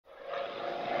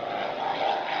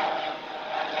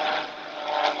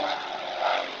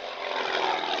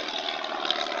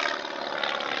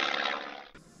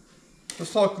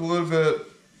let's talk a little bit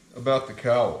about the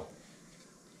cowl.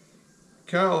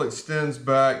 Cowl extends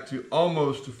back to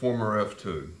almost a former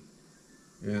F2.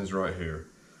 It ends right here.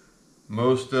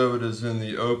 Most of it is in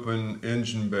the open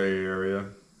engine bay area,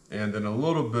 and then a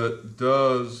little bit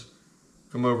does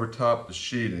come over top the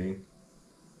sheeting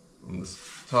on the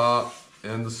top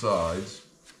and the sides.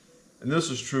 And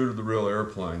this is true to the real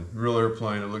airplane. The real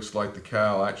airplane, it looks like the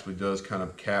cowl actually does kind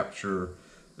of capture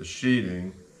the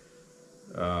sheeting.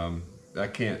 I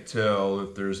can't tell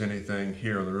if there's anything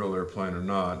here on the real airplane or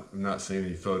not. I'm not seeing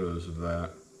any photos of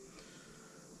that.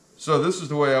 So this is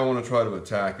the way I want to try to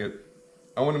attack it.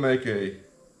 I want to make a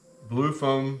blue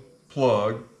foam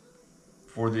plug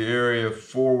for the area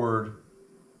forward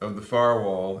of the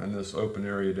firewall and this open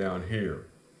area down here.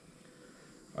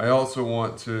 I also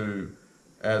want to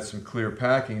add some clear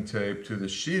packing tape to the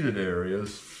sheeted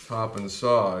areas, top and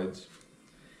sides,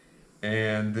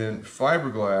 and then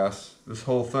fiberglass this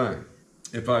whole thing.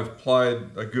 If I've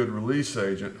applied a good release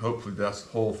agent, hopefully that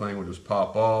whole thing will just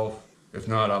pop off. If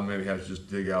not, I'll maybe have to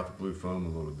just dig out the blue foam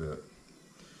a little bit.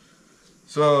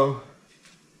 So,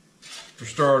 for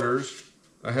starters,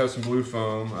 I have some blue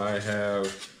foam. I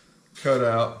have cut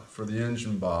out for the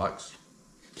engine box.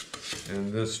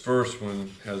 And this first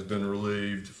one has been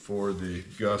relieved for the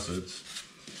gussets.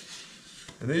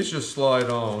 And these just slide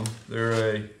on.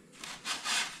 They're a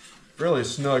fairly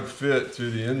snug fit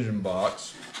to the engine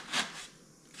box.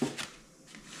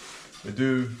 They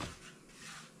do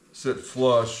sit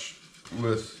flush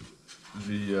with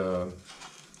the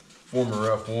former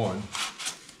F1.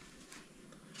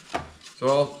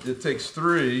 So it takes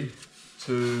 3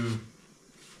 to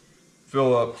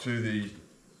fill up to the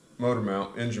motor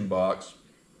mount engine box.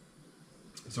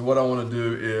 So what I want to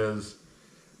do is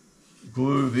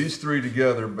glue these 3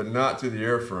 together, but not to the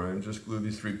airframe. Just glue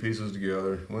these 3 pieces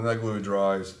together. When that glue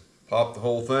dries, pop the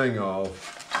whole thing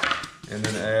off, and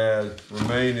then add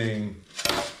remaining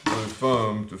blue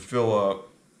foam to fill up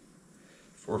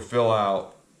or fill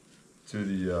out to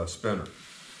the spinner.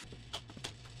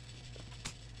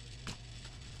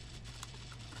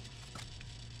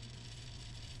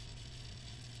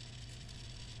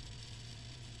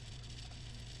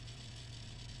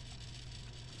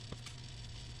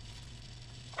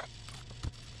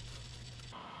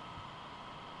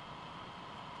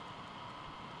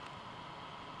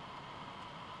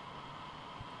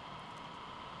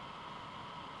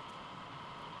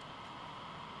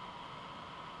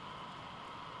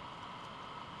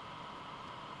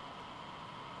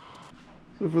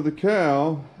 So for the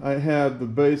cowl, I have the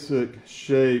basic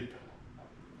shape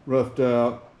roughed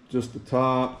out, just the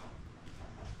top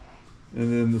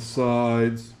and then the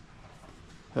sides.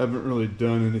 Haven't really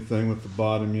done anything with the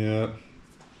bottom yet.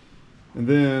 And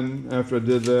then after I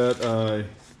did that,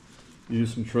 I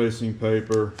used some tracing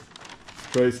paper,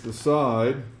 traced the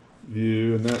side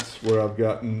view, and that's where I've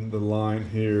gotten the line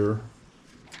here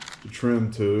to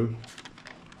trim to.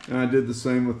 And I did the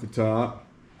same with the top.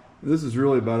 This is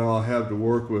really about all I have to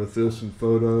work with, this and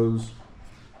photos.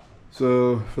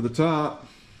 So for the top,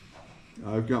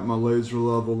 I've got my laser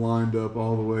level lined up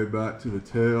all the way back to the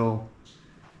tail,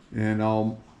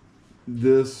 and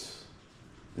this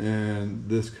and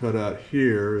this cutout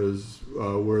here is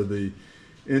where the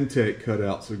intake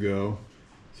cutouts will go.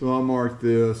 So I'll mark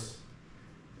this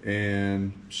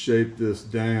and shape this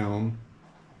down.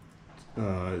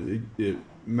 It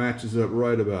matches up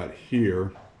right about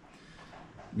here.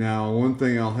 Now, one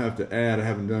thing I'll have to add, I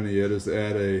haven't done it yet, is to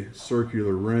add a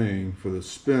circular ring for the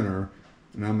spinner,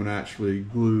 and I'm going to actually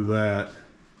glue that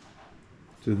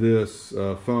to this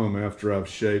foam after I've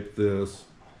shaped this.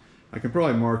 I can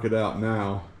probably mark it out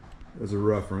now as a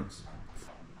reference.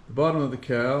 The bottom of the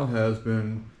cowl has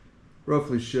been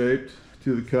roughly shaped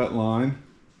to the cut line.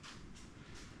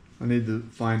 I need to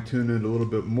fine tune it a little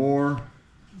bit more,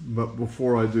 but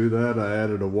before I do that, I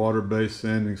added a water-based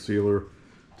sanding sealer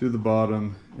to the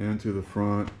bottom and to the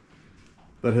front.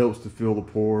 That helps to fill the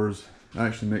pores.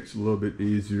 Actually makes it a little bit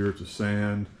easier to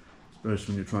sand,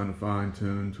 especially when you're trying to fine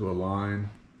tune to a line.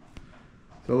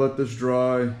 So I'll let this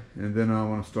dry, and then I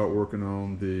want to start working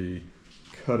on the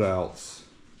cutouts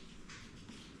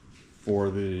for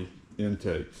the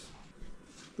intakes.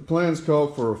 The plans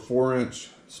call for a 4-inch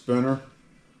spinner.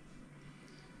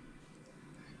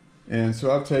 And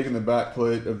so I've taken the back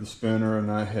plate of the spinner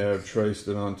and I have traced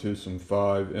it onto some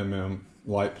 5mm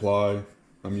light ply.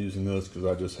 I'm using this because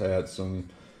I just had some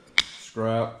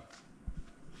scrap.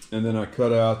 And then I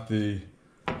cut out the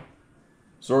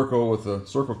circle with a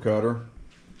circle cutter,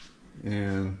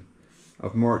 and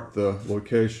I've marked the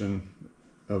location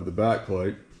of the back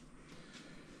plate.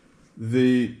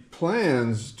 The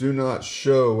plans do not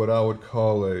show what I would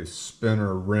call a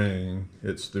spinner ring.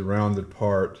 It's the rounded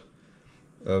part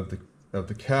of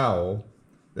the cowl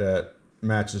that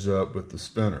matches up with the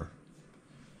spinner.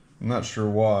 I'm not sure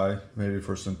why, maybe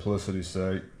for simplicity's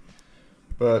sake,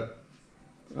 but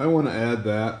I want to add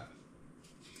that.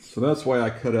 So that's why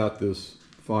I cut out this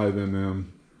 5mm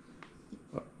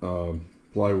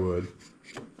plywood.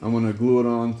 I'm going to glue it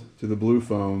on to the blue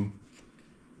foam,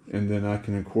 and then I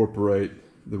can incorporate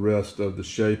the rest of the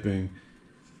shaping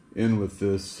in with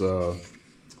this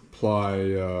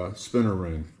ply spinner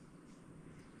ring.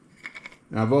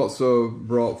 Now, I've also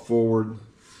brought forward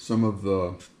some of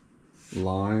the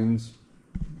lines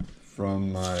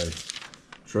from my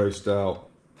traced out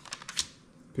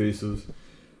pieces.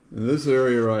 And this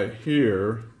area right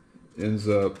here ends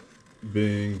up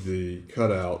being the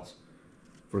cutouts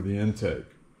for the intake.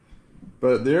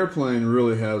 But the airplane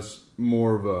really has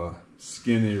more of a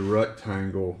skinny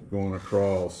rectangle going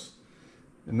across,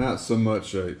 and not so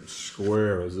much a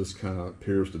square as this kind of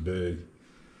appears to be.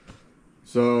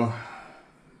 So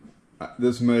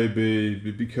this may be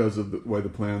because of the way the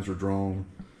plans are drawn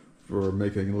for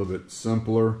making it a little bit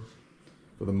simpler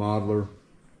for the modeler,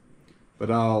 but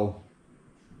I'll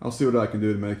see what I can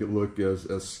do to make it look as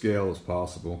scale as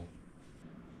possible.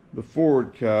 The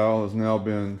forward cowl has now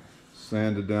been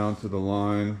sanded down to the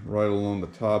line right along the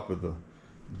top of the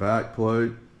back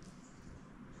plate,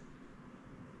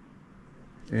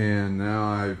 and now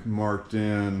I've marked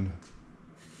in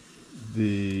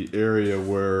the area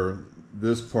where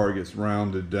this part gets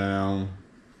rounded down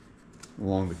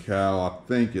along the cowl. I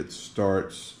think it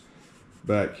starts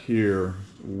back here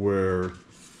where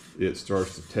it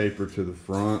starts to taper to the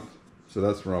front, so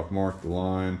that's where I've marked the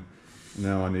line.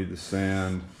 Now I need to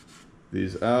sand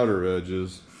these outer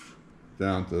edges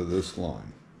down to this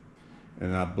line,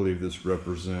 and I believe this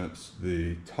represents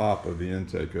the top of the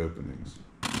intake openings.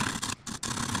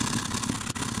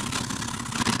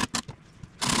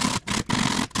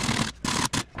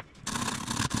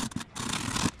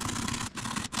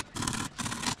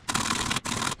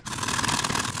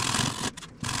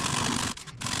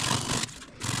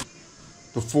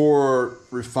 Before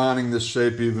refining this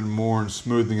shape even more and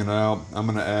smoothing it out, I'm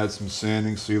going to add some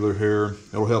sanding sealer here.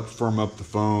 It'll help firm up the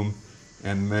foam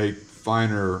and make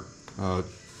finer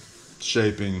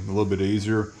shaping a little bit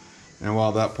easier. And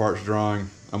while that part's drying,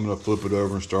 I'm going to flip it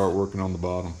over and start working on the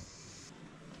bottom.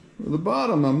 The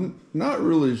bottom, I'm not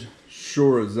really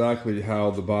sure exactly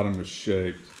how the bottom is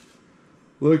shaped.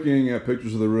 Looking at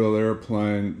pictures of the real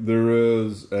airplane, there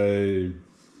is a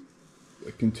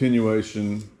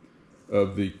continuation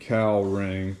of the cowl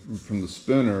ring from the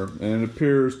spinner, and it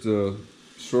appears to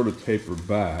sort of taper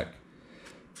back.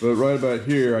 But right about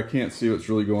here, I can't see what's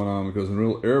really going on, because in a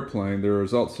real airplane, there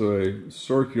is also a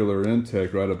circular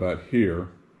intake right about here.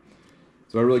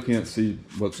 So I really can't see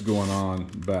what's going on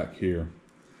back here.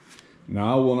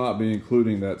 Now, I will not be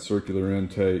including that circular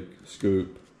intake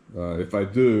scoop. If I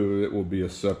do, it will be a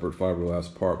separate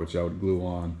fiberglass part, which I would glue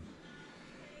on.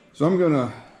 So I'm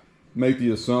gonna make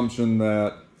the assumption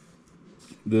that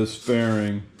this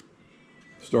fairing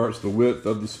starts the width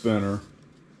of the spinner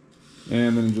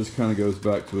and then it just kind of goes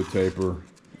back to a taper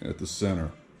at the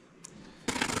center.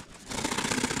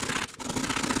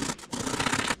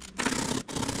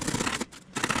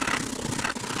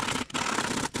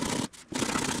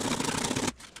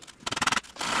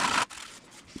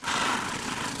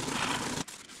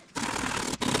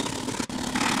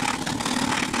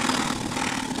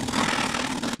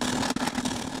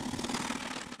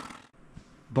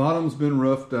 Bottom's been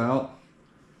roughed out,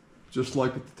 just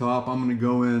like at the top. I'm going to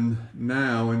go in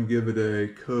now and give it a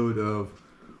coat of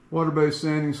water-based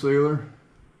sanding sealer,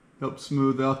 help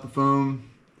smooth out the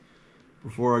foam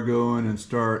before I go in and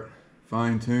start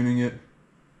fine-tuning it.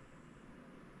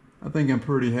 I think I'm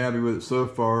pretty happy with it so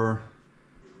far.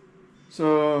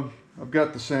 So I've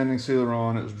got the sanding sealer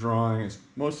on, it's drying, it's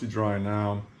mostly dry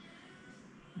now.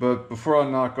 But before I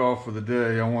knock off for the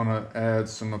day, I want to add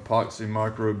some epoxy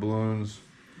microballoons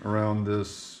around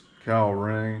this cowl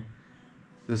ring.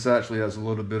 This actually has a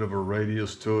little bit of a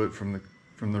radius to it from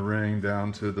the ring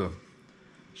down to the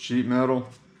sheet metal.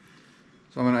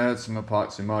 So I'm going to add some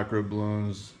epoxy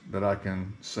microballoons that I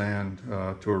can sand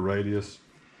to a radius.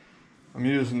 I'm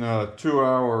using a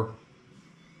 2-hour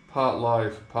pot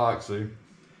life epoxy,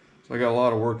 so I got a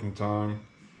lot of working time.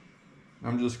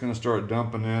 I'm just going to start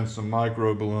dumping in some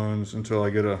microballoons until I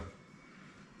get a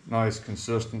nice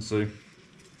consistency.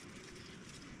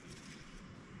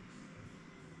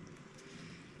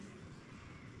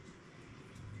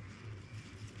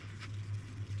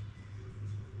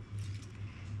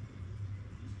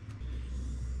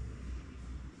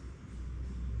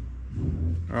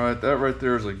 All right, that right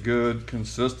there is a good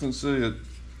consistency.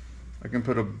 I can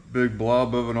put a big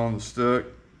blob of it on the stick,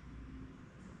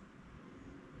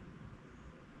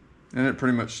 and it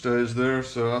pretty much stays there,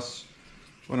 so that's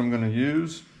what I'm going to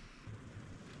use.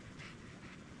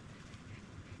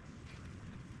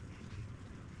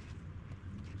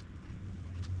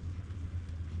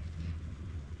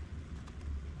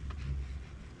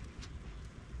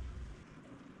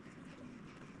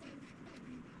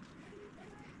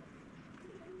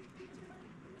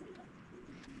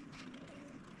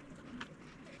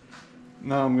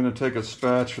 Now I'm going to take a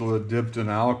spatula dipped in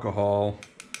alcohol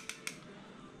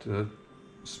to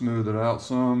smooth it out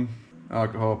some.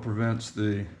 Alcohol prevents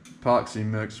the epoxy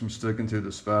mix from sticking to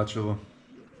the spatula.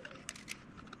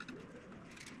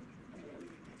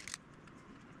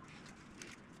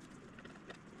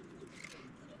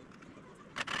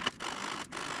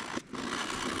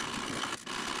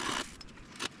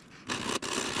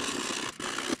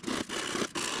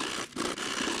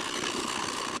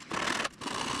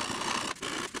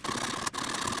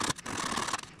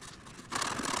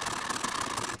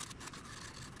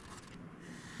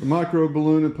 The micro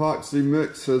balloon epoxy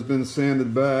mix has been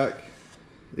sanded back.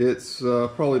 It's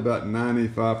probably about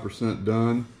 95%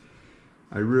 done.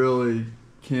 I really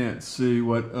can't see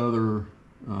what other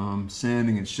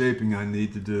sanding and shaping I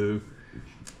need to do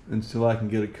until I can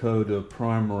get a coat of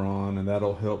primer on, and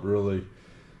that'll help really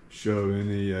show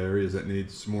any areas that need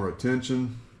some more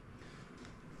attention.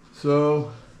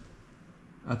 So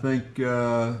I think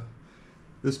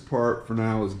this part for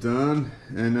now is done,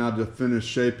 and now to finish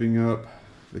shaping up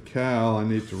the cowl, I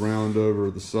need to round over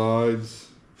the sides,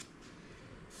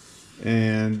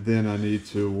 and then I need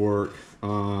to work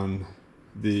on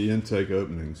the intake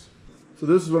openings. So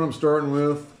this is what I'm starting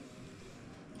with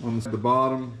on the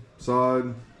bottom side.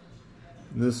 And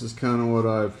this is kind of what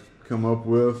I've come up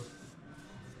with.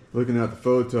 Looking at the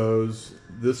photos,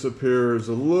 this appears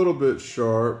a little bit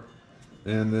sharp,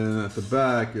 and then at the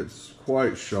back it's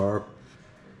quite sharp.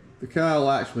 The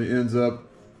cowl actually ends up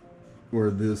where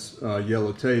this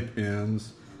yellow tape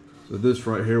ends. So this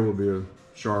right here will be a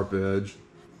sharp edge.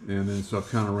 And then so I've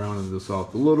kind of rounded this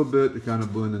off a little bit to kind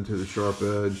of blend into the sharp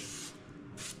edge.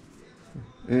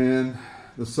 And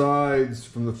the sides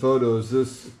from the photos,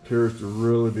 this appears to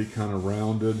really be kind of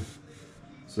rounded.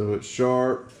 So it's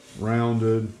sharp,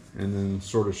 rounded, and then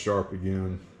sort of sharp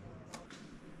again.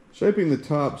 Shaping the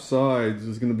top sides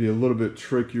is going to be a little bit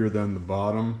trickier than the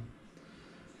bottom.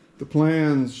 The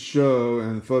plans show,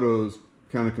 and photos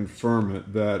kind of confirm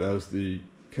it, that as the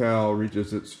cowl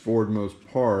reaches its forwardmost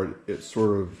part, it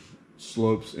sort of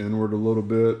slopes inward a little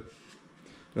bit.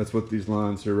 That's what these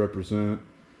lines here represent,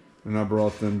 and I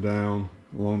brought them down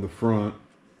along the front.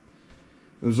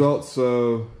 There's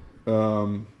also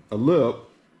a lip.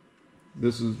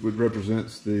 This is what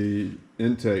represents the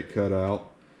intake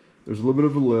cutout. There's a little bit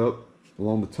of a lip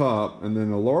along the top, and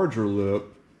then a larger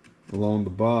lip along the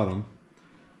bottom.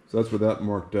 So that's what that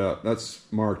marked out. That's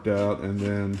marked out, and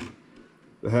then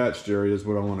the hatched area is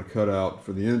what I want to cut out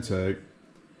for the intake.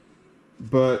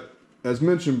 But as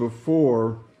mentioned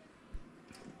before,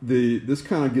 this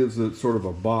kind of gives it sort of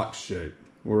a box shape,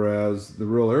 whereas the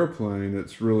real airplane,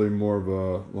 it's really more of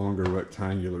a longer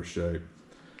rectangular shape.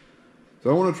 So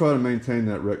I want to try to maintain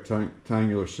that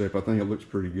rectangular shape. I think it looks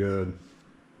pretty good.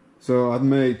 So I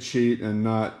may cheat and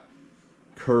not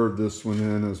curve this one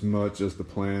in as much as the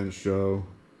plans show.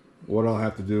 What I'll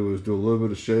have to do is do a little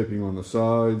bit of shaping on the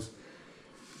sides,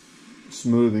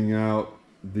 smoothing out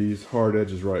these hard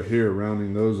edges right here,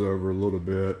 rounding those over a little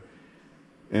bit,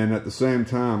 and at the same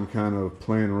time kind of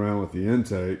playing around with the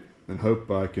intake and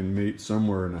hope I can meet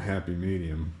somewhere in a happy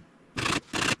medium.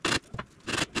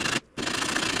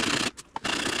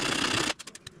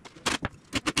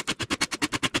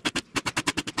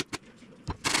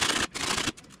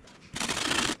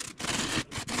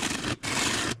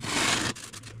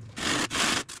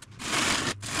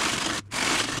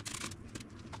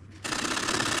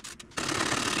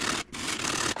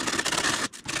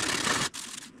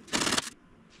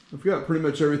 I've got pretty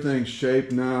much everything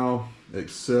shaped now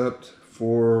except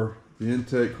for the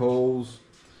intake holes.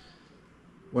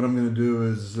 What I'm going to do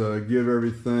is give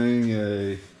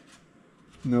everything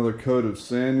another coat of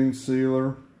sanding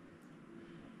sealer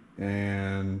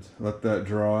and let that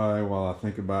dry while I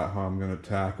think about how I'm going to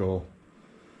tackle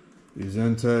these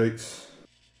intakes.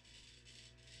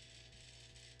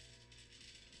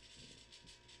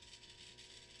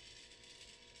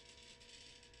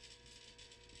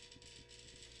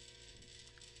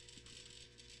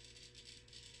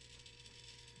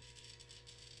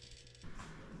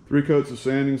 Three coats of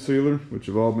sanding sealer, which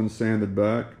have all been sanded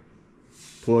back.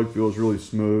 Plug feels really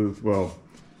smooth. Well,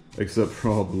 except for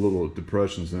all the little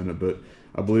depressions in it. But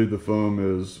I believe the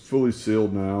foam is fully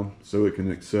sealed now, so it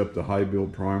can accept a high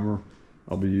build primer.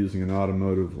 I'll be using an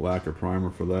automotive lacquer primer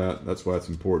for that. That's why it's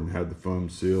important to have the foam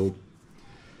sealed.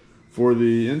 For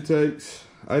the intakes,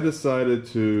 I decided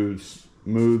to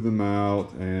smooth them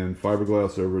out and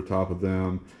fiberglass over top of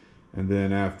them, and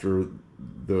then after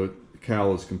the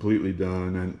cowl is completely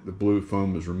done and the blue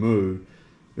foam is removed,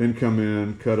 then come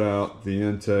in, cut out the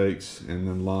intakes, and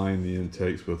then line the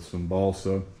intakes with some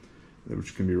balsa,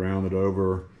 which can be rounded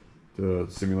over to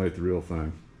simulate the real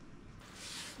thing.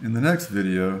 In the next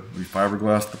video, we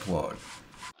fiberglass the plug.